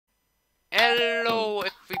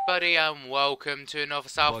everybody and welcome to another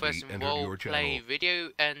Southwestern Roleplay video,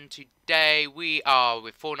 and today we are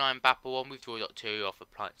with 49 Bapper 1 with 0.2 off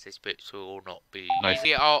appliances, which will not be nice.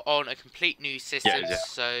 We are on a complete new system,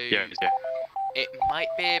 so it might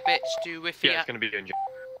be a bit too whiffy it's going to be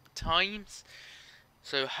times,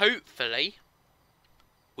 so hopefully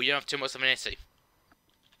we don't have too much of an issue.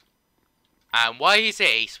 And why is it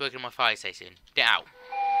he's working on my fire station? Get out.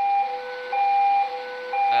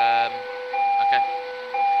 Okay.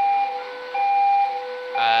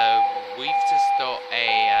 We've just got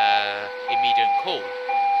a immediate call.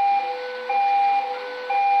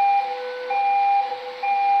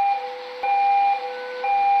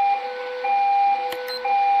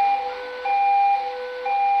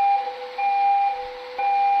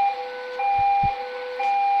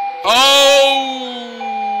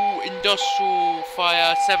 Oh! Industrial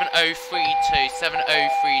fire 7032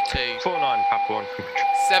 7032 49 Papa 1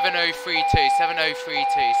 7032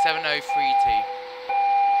 7032 7032.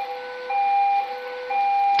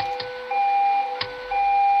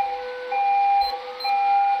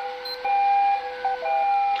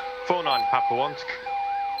 49 Papa 1.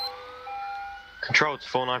 Control to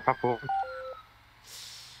 49 Papa 1.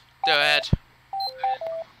 Go ahead.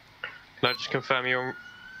 Can I just confirm you're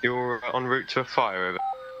en route to a fire, over?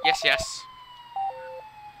 Yes, yes.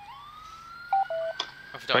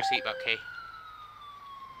 I forgot a seatbelt key.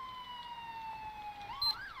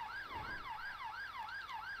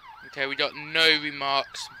 Okay, we got no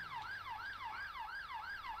remarks.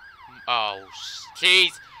 Oh,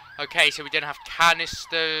 jeez. Okay, so we don't have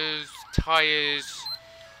canisters, tyres.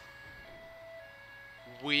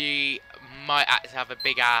 We might actually have a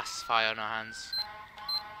big ass fire on our hands.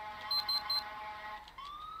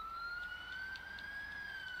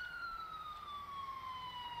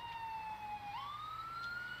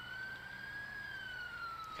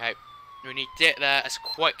 Okay, we need to get there as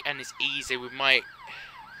quick and as easy. We might...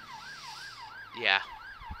 Yeah.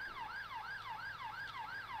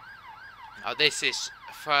 Now this is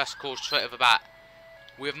first call straight off the bat.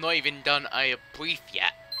 We have not even done a brief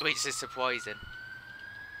yet, which is surprising.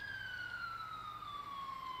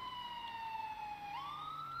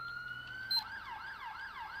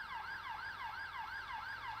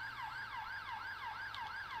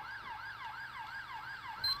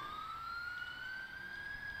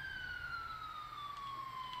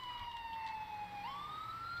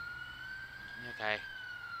 Okay.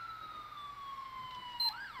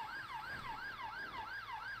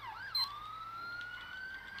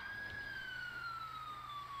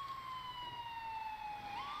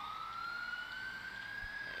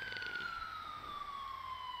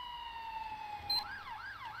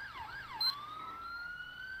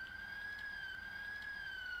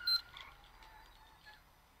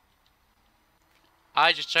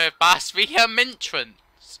 I just drove past the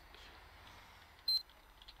entrance.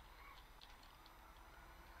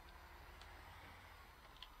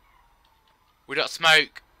 We got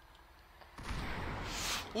smoke.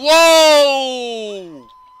 Whoa!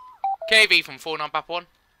 KV from 49 Papa 1.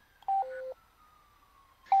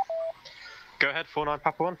 Go ahead, 49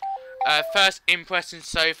 Papa 1. First impression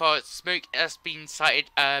so far, smoke has been sighted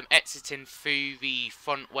exiting through the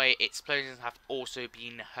front way. Explosions have also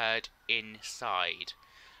been heard inside.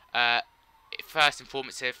 First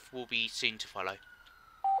informative will be soon to follow.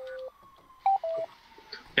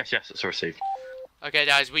 Yes, it's received. Okay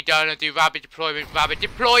guys, we're gonna do rapid deployment,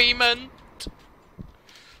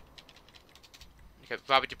 Okay,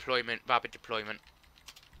 rapid deployment.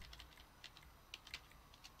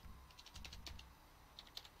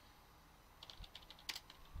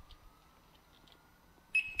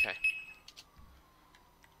 Okay.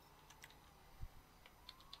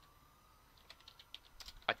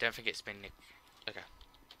 I don't think it's been... Okay.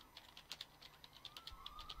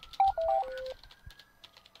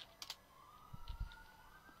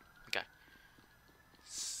 Okay.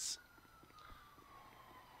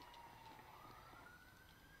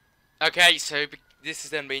 Okay, so this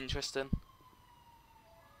is going to be interesting.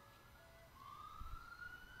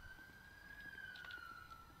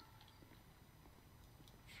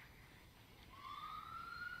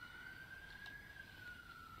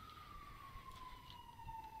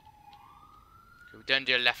 We don't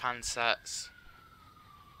do left hand sets.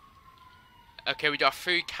 Okay, we got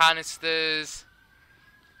 3 canisters.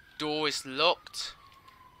 Door is locked.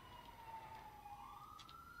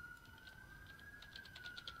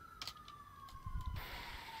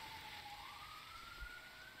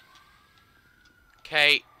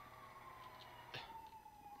 Okay.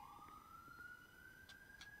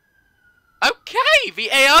 Okay, the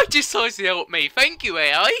AI decides to help me. Thank you,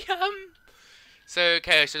 AI. So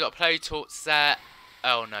okay, so we've got play talk set.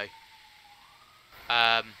 Oh no.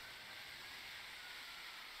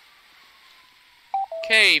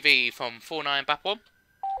 KV from 49 Bap 1.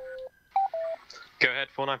 Go ahead,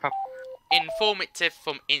 49 Papa. Informative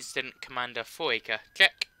from Incident Commander Fouracre.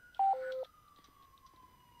 Check.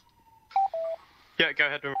 Yeah, go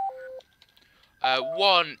ahead.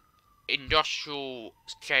 1 Industrial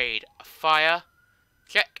Shade Fire.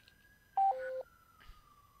 Check.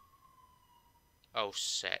 Oh,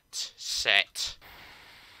 set.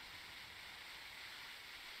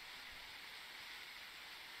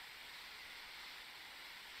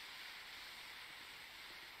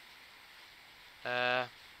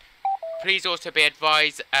 Please also be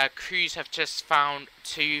advised, crews have just found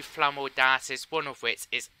 2 flammable gases, one of which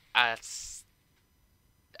is I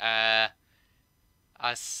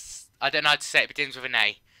don't know how to say it, begins with an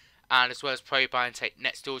A, and as well as propane take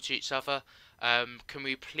next door to each other. Can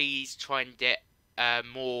we please try and get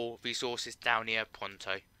more resources down here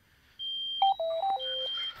pronto?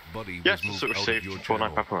 Buddy Yes, was so moved out received, of your 49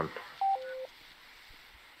 channel. Papa 1.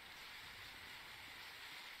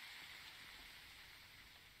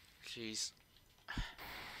 Jeez.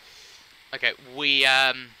 Okay, we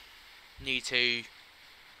need to.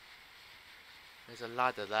 There's a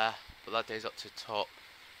ladder there, but that goes up to the top.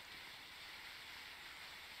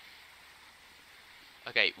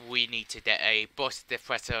 Okay, we need to get a bus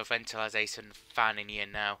differential ventilation fan in here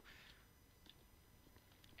now.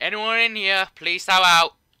 Anyone in here, please step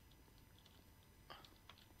out.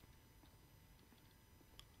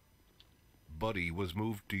 Buddy was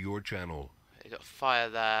moved to your channel. You got fire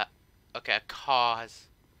there. Okay, a car has.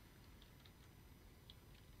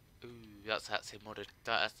 Ooh, that's actually modded.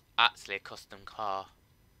 That's actually a custom car.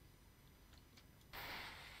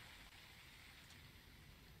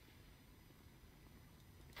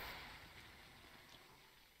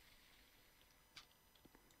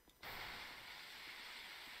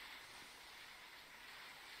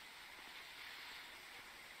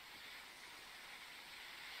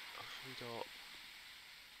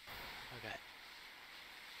 Okay.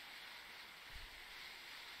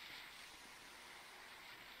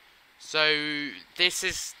 So this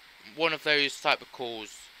is one of those type of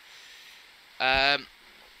calls.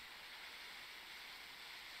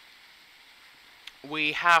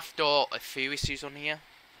 We have got a few issues on here,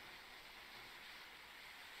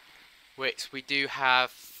 which we do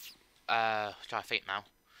have. Trying to think now.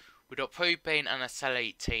 We've got propane and a cell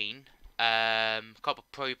 18. Couple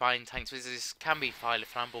of propane tanks. This can be highly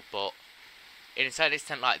flammable, but in a certain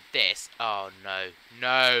extent like this. Oh no,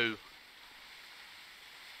 no.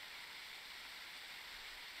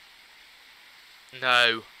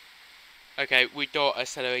 No. Okay, we got a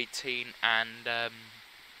cell 18 and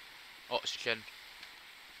oxygen.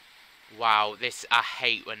 Wow, this I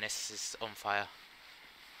hate when this is on fire.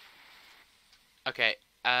 Okay,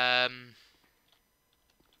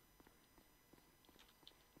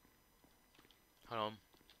 hold on.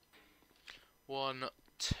 1,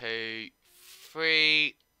 2,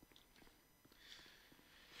 3.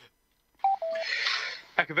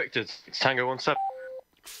 Echo Victor, it's Tango 17.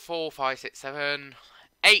 4, 5, 6, 7,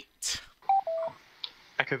 8.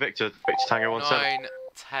 Echo Victor, Victor Tango 17. 9,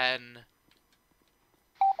 10.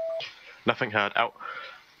 Nothing heard. Out.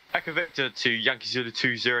 Echo Victor to Yankee Zulu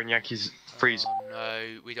 20 and Yankees 30. Oh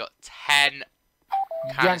no, we got 10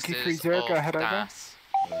 Yankee canisters 30, of go ahead, over. gas.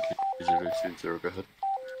 Yankee 020, go ahead.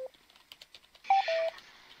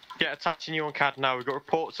 Yeah, attaching you on CAD now. We've got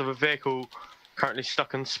reports of a vehicle currently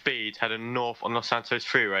stuck on speed heading north on Los Santos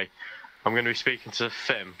Freeway. I'm going to be speaking to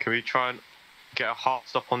FIM. Can we try and get a hard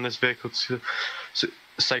stop on this vehicle to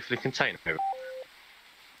safely contain it?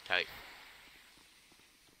 Okay.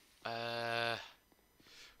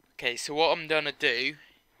 Okay, so what I'm gonna do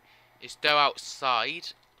is go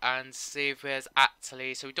outside and see if there's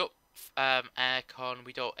actually. So we got aircon.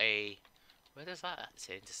 We got a. Where does that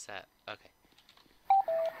actually intersect? Okay.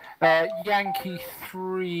 Yankee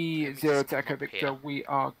 30 to Echo Victor, here. we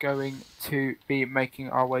are going to be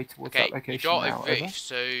making our way towards Okay, that you location got now. a roof,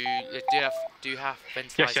 so they do have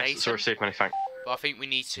ventilation. Yes, so received, many thanks. But I think we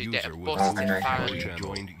need to get a User was positive moved fan, to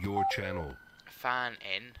joined your channel. fan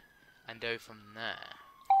in and go from there.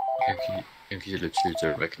 Yankee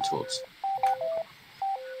 020, making towards.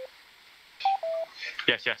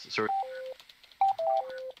 Yes, sorry.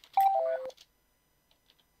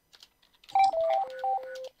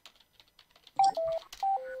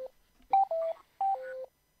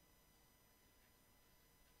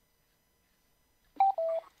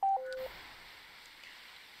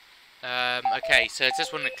 Okay, so I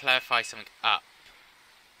just want to clarify something up.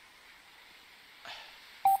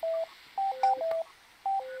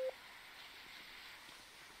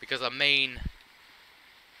 Because our main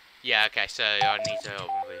Yeah, okay, so I need to help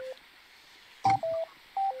him with.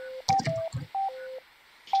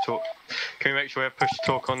 Talk. Can we make sure we have push to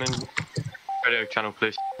talk on in radio channel,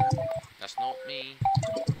 please? That's not me.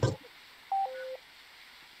 Okay.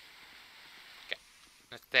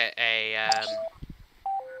 Let's get a,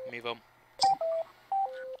 move on.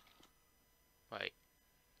 Wait.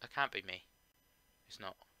 That can't be me. It's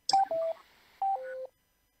not.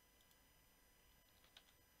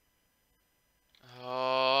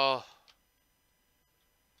 Oh.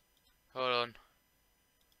 Hold on.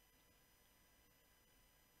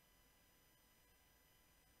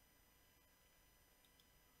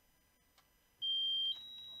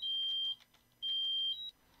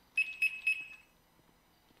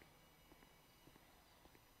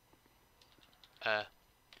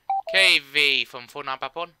 KV from 49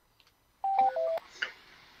 Babylon.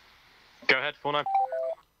 Go ahead, 49.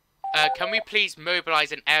 Can we please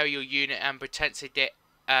mobilise an aerial unit and potentially get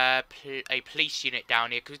a police unit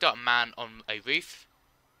down here? Because we've got a man on a roof.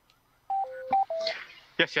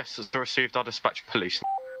 Yes, it's received. I'll dispatch police.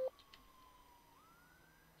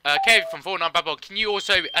 KV from 49 Babylon, can you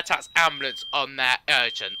also attach ambulance on there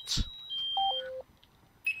urgent?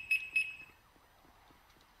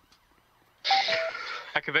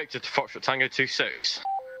 Echo Victor to Foxtrot Tango 26.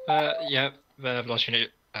 Yeah, the last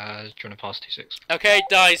unit, do you want to pass T6? Okay,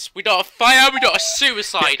 guys, we got a fire, we got a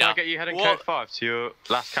suicider. Yeah, can I get you heading code 5 to your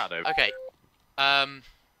last CAD over? Okay,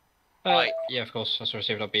 right. Yeah, of course, that's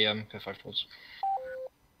received. I'll be, code 5 towards.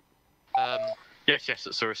 Yes,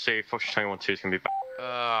 it's a received. Foxtrot Tango 12 is going to be back.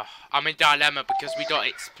 I'm in dilemma because we got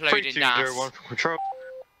exploding gas. 3201 from control.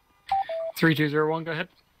 3201, go ahead.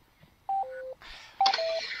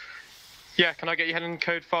 Yeah, can I get you heading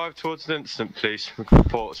code 5 towards an incident, please?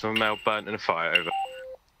 Reports of a male burnt in a fire, over.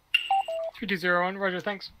 3201, roger,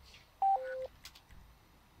 thanks.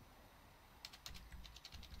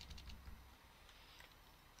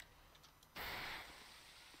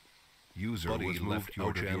 User was moved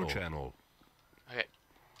out of your channel. Okay,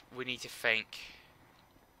 we need to think.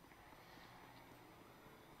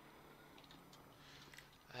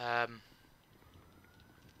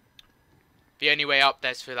 The only way up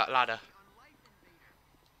there's through that ladder.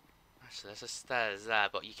 So there's a stairs there,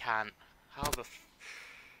 but you can't. How the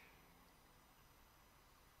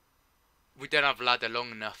we don't have a ladder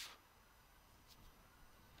long enough.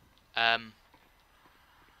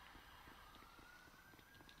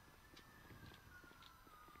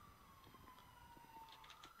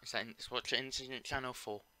 It's what's your incident channel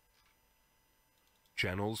for?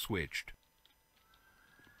 Channel switched.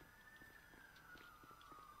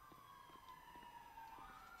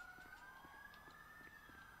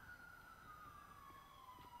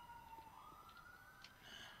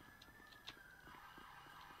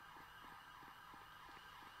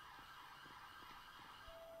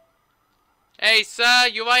 Hey sir,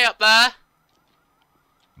 you way up there?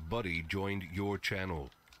 Buddy joined your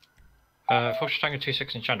channel. Foxtrot Tango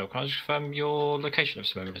 26 in channel, can I just confirm your location at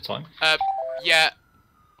this moment in time? Yeah.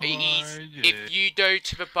 If you go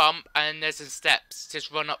to the bump and there's some steps,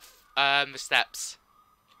 just run up the steps.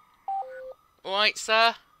 Alright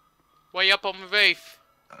sir? Why you up on the roof?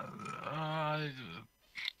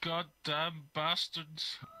 Goddamn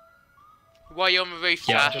bastards. Why you on the roof,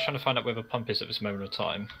 Yeah, sir? I'm just trying to find out where the pump is at this moment in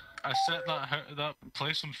time. I set that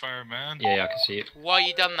place on fire, man. Yeah, I can see it. Why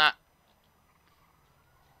you done that?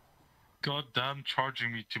 Goddamn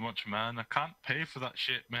charging me too much, man. I can't pay for that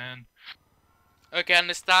shit, man. Okay, I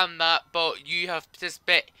understand that, but you have just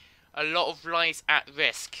put a lot of lives at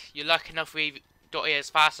risk. You're lucky enough we got here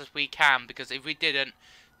as fast as we can, because if we didn't,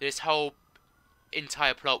 this whole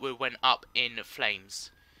entire plot would have went up in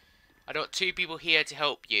flames. I got 2 people here to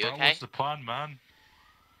help you, okay? That was the plan, man.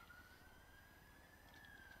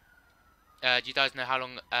 Do you guys know how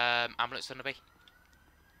long ambulance is going to be?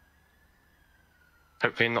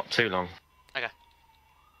 Hopefully not too long. Okay.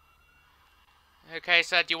 Okay,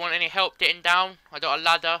 sir, do you want any help getting down? I got a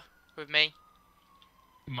ladder with me.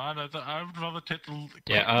 Man, I would rather take the...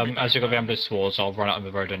 Yeah, as you got the ambulance towards, I'll run out on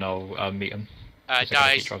the road and I'll meet him.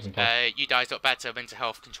 Guys, you guys got better mental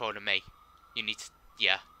health control than me. You need to...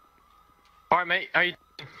 yeah. Alright, mate, how you...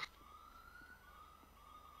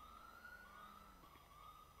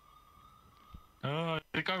 I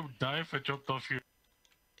think I would die if I jumped off you.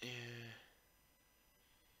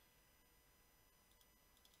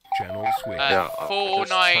 Channel switch. Yeah, I just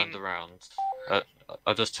 49. turned around.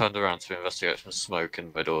 I just turned around to investigate some smoke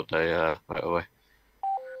in the middle. They went away.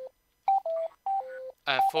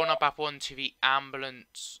 49 Babylon to the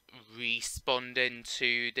ambulance responding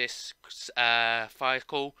to this fire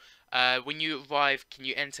call. When you arrive, can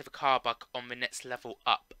you enter the car park on the next level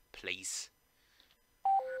up, please?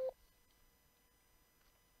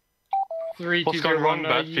 What's gone wrong,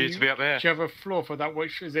 bud, for you to be up here? Do you have a floor for that?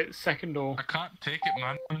 Which is it, second or? I can't take it,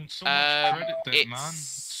 man. So much credit debt, man.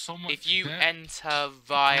 So much if you debt. enter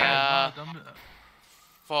via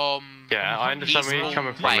from Yeah, I understand where you're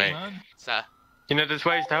coming from, mate. Sir. You know, there's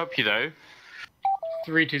ways to help you, though.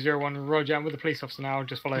 3201, Roger. I'm with the police officer now.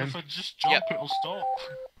 Just follow him. If I just jump, it'll stop.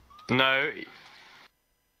 No.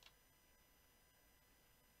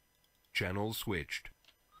 Channel switched.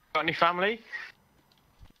 Got any family?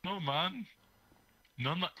 No, man.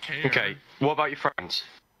 None that care. Okay, what about your friends?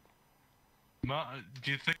 Ma,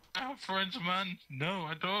 do you think I have friends, man? No,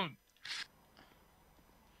 I don't.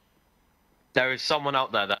 There is someone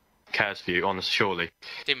out there that cares for you, honest, surely.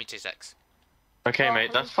 Give me 2 secs. Okay,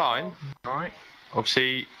 mate, that's fine. Alright.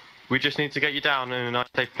 Obviously, we just need to get you down in a nice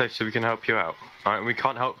safe place so we can help you out. Alright, we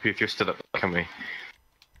can't help you if you're still up there, can we?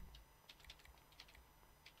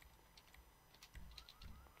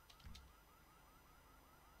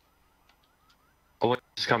 Oh,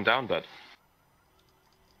 just come down, bud.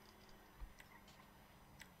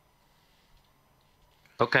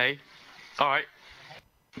 Okay. Alright.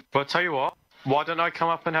 Well, I'll tell you what. Why don't I come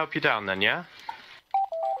up and help you down then, yeah?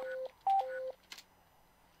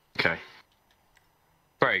 Okay.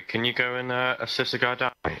 Craig, can you go and assist the guy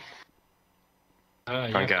down, mate? Yeah,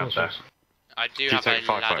 and get up there. I do Can have you a take a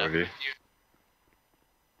firefight with ladder. you?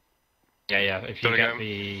 Yeah. If you Wanna get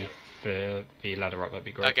go? the ladder up, that'd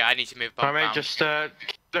be great. Okay, I need to move Alright, mate, around. just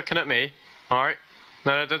keep looking at me. Alright?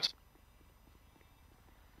 No, don't.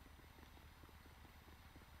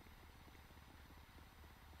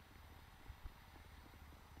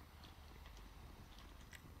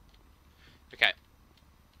 Okay.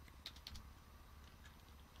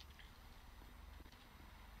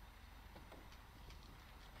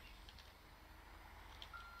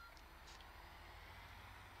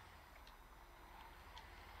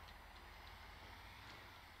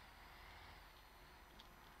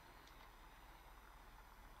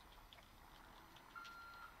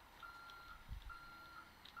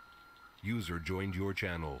 User joined your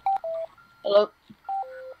channel. Hello.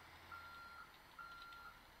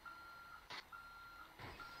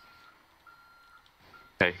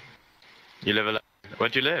 Okay. You live alone.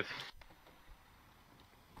 Where'd you live?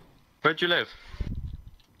 Where'd you live?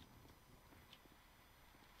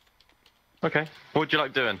 Okay. What would you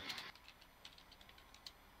like doing?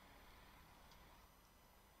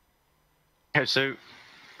 Okay, so...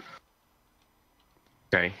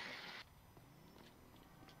 Okay.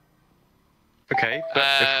 Okay,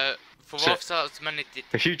 but for so- officers,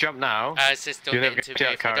 if you jump now, system you're never to gonna see that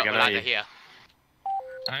move car the again, are ladder you? here.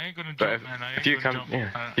 I ain't gonna But jump, man. I ain't if you gonna come,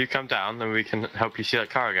 jump. yeah, if you come down, then we can help you see that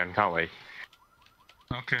car again, can't we?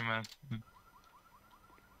 Okay, man.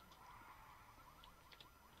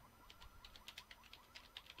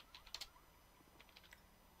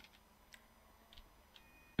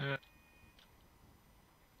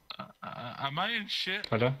 Am I in shit?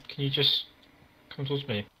 Hello, can you just come towards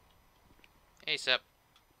me? Hey, sir.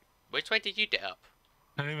 Which way did you get up?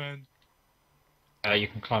 Hey, man. You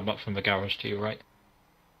can climb up from the garage to your right.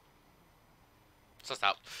 Suss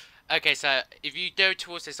out. Okay, so if you go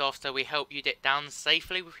towards this officer, we help you get down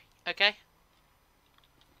safely. Okay.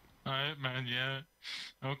 Alright, man. Yeah.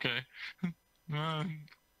 Okay. Oh,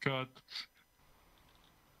 God.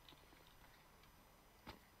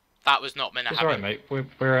 That was not meant to It's happen. alright, mate.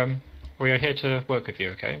 We're here to work with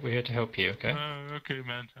you. Okay, we're here to help you. Okay. Okay,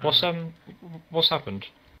 man. What's happened?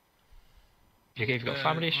 Have you got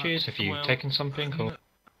family issues? Have you well, taken something or?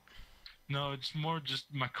 No, it's more just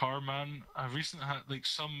my car, man. I recently had like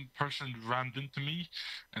some person rammed into me,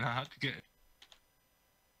 and I had to get.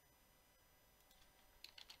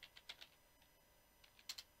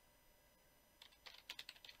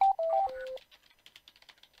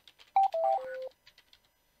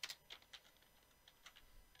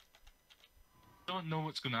 Don't know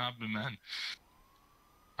what's gonna happen, man.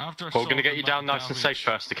 After Well, we're gonna get you down nice and safe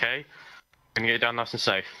first, okay? Gonna get you down nice and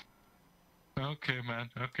safe. Okay, man.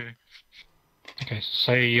 Okay. Okay,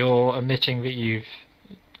 so you're admitting that you've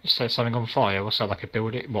set something on fire? What's that, like a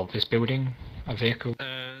building? What, this building? A vehicle?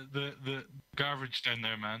 The garage down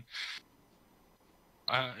there, man.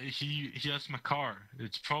 He has my car.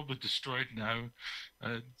 It's probably destroyed now.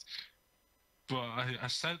 But I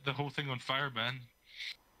set the whole thing on fire, man.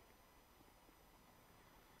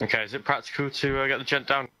 Okay, is it practical to get the gent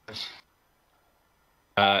down?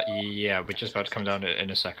 Yeah, we're just about to come down in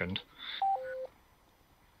a second.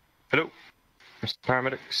 Hello, Mr.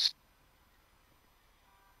 Paramedics.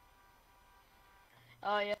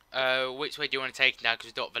 Oh yeah. Which way do you want to take now? Because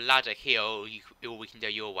we've got the ladder here, or we can go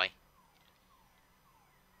your way.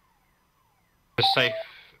 The safe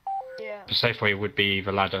Yeah. The safe way would be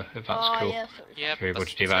the ladder, if that's cool. Yeah, yep, If you're able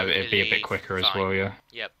to do that, it'd be a bit quicker as well, yeah.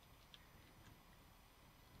 Yep.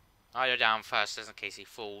 I go down first, just in case he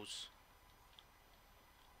falls.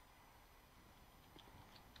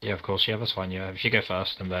 Yeah, of course, yeah, that's fine, yeah. If you go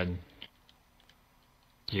first, and then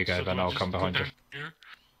you go, So then do I I'll just come go behind you. down here?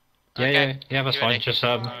 Okay. Yeah, that's You fine. ready? Just,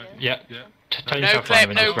 yeah. Yeah. Turn No yourself clip, around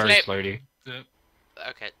and no just very clip. slowly. Yeah.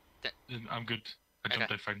 Okay. I'm good. I jumped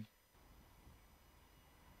Okay. out fine.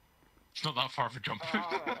 It's not that far of a jump.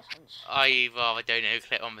 I rather don't no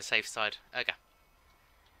clip on the safe side. Okay.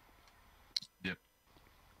 Yep.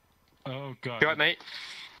 Oh god. You right, mate?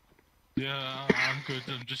 Yeah, I'm good.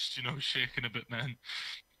 I'm just, shaking a bit, man.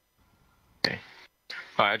 Okay.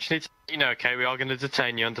 Alright, I just need to let you know, okay, we are going to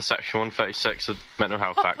detain you under section 136 of Mental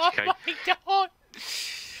Health Act, okay? Oh my god!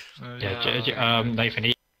 Yeah,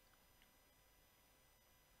 Nathan,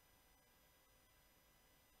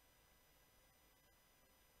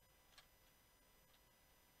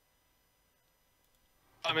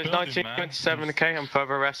 Time is Building, 1927, man. okay? I'm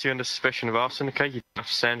further arrest you under suspicion of arson, okay? You don't have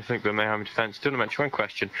to say anything but may harm defence. Do not mention one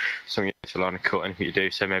question. Something you need to line of court, anything you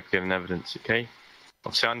do, so maybe giving evidence, okay?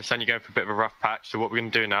 Obviously, I understand you're going for a bit of a rough patch, so what we're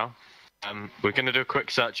going to do now, we're going to do a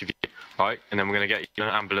quick search of you, right? And then we're going to get you in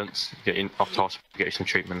an ambulance, get you off to hospital, get you some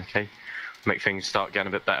treatment, okay? Make things start getting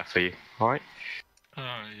a bit better for you, alright?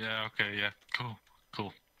 Yeah, okay, yeah. Cool.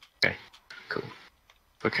 Okay, cool.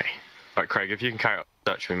 Okay. Right, Craig, if you can carry out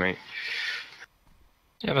the search with me, mate.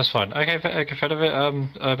 yeah, that's fine. Okay,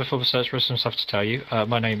 Fedovit, before the search, there's some stuff to tell you.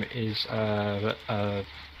 My name is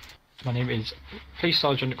Police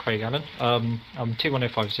Sergeant Craig Allen. I'm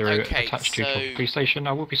 21050 Okay, attached to so- Fouracre Police Station.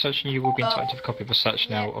 I will be searching you. Will be entitled to a copy of the search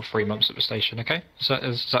now of 3 months at the station, okay? Is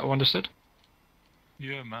that all understood?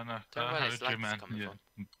 Yeah, man. Don't worry, I it's heard you, lights man. coming Yeah.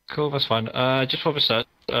 from. Cool, that's fine. Just for the search,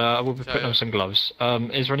 I will be putting on some gloves.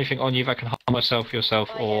 Is there anything on you that can harm myself, yourself,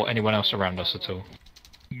 or anyone else around us at all?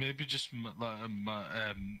 Maybe just my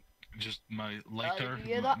lighter. you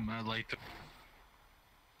hear that? My lighter.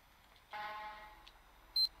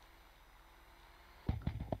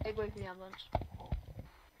 Hey, wait for the ambulance.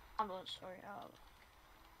 Ambulance, sorry.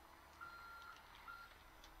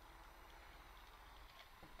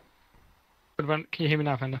 Good one. Can you hear me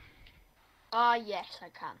now, Fender? Yes, I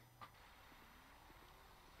can.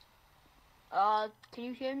 Can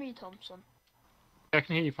you hear me, Thompson? Yeah, I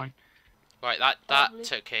can hear you fine. Right, that Probably.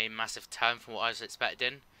 took a massive turn from what I was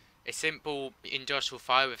expecting. A simple industrial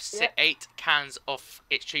fire with Yep. 8 cans of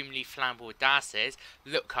extremely flammable gases.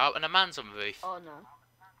 Look up and a man's on the roof. Oh no.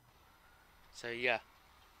 So yeah,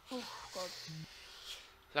 Oh god.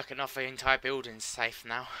 lucky enough the entire building's safe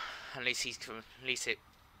now. At least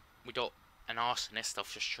we got an arsonist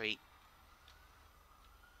off the street.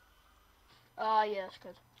 Yeah, that's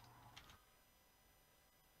good.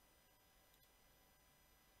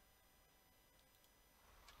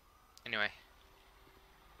 Anyway,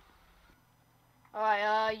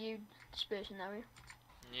 Alright, you stationary.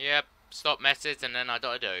 yep. Stop message and then I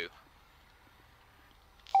gotta do.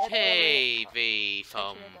 Yep, KV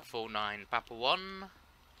from Thank you. 49 Papa 1.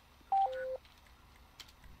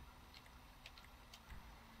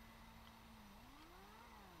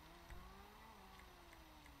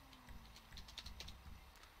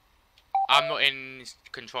 I'm not in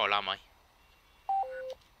control, am I?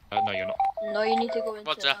 No, you're not. No, you need to go into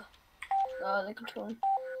Roger. the control.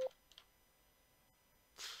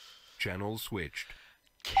 Channel switched.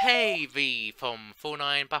 KV from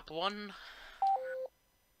 49 Papa 1.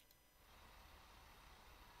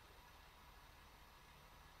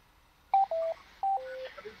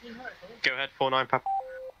 Go ahead, 49 Papa.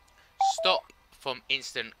 Stop from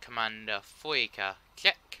Instant Commander Fouracre.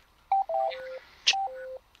 Check.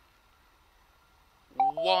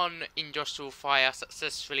 1 industrial fire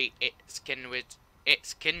successfully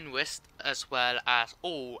extinguished, as well as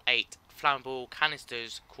all 8 flammable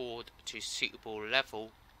canisters cooled to suitable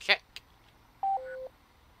level. Check.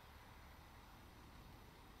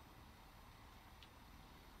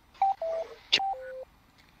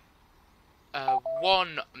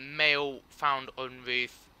 One male found on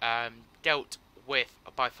roof, dealt with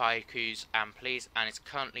by fire crews and police, and is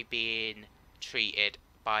currently being treated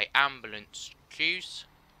by ambulance crews.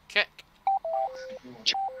 Check.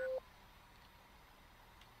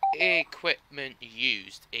 Equipment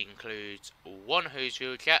used includes 1 hose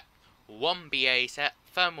reel jet, 1 BA set,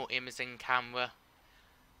 thermal imaging camera,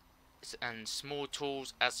 and small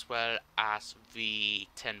tools, as well as the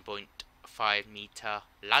 10.5 meter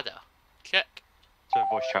ladder. Check. So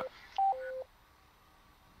voice chat.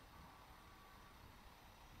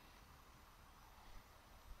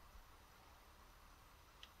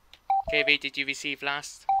 KB, did you receive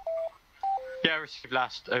last? Yeah, received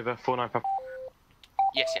last, over 49 Papa.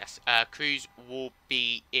 Yes, yes. Crews will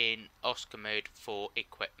be in Oscar mode for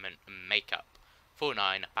equipment and makeup.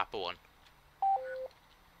 49 Papa 1.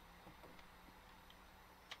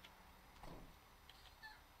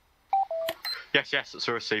 Yes, yes, it's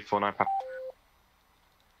a receive, 49 Papa.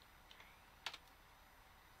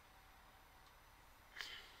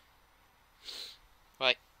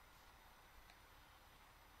 Right.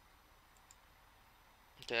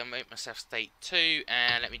 Okay, I'll make myself state 2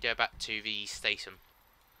 and let me go back to the station.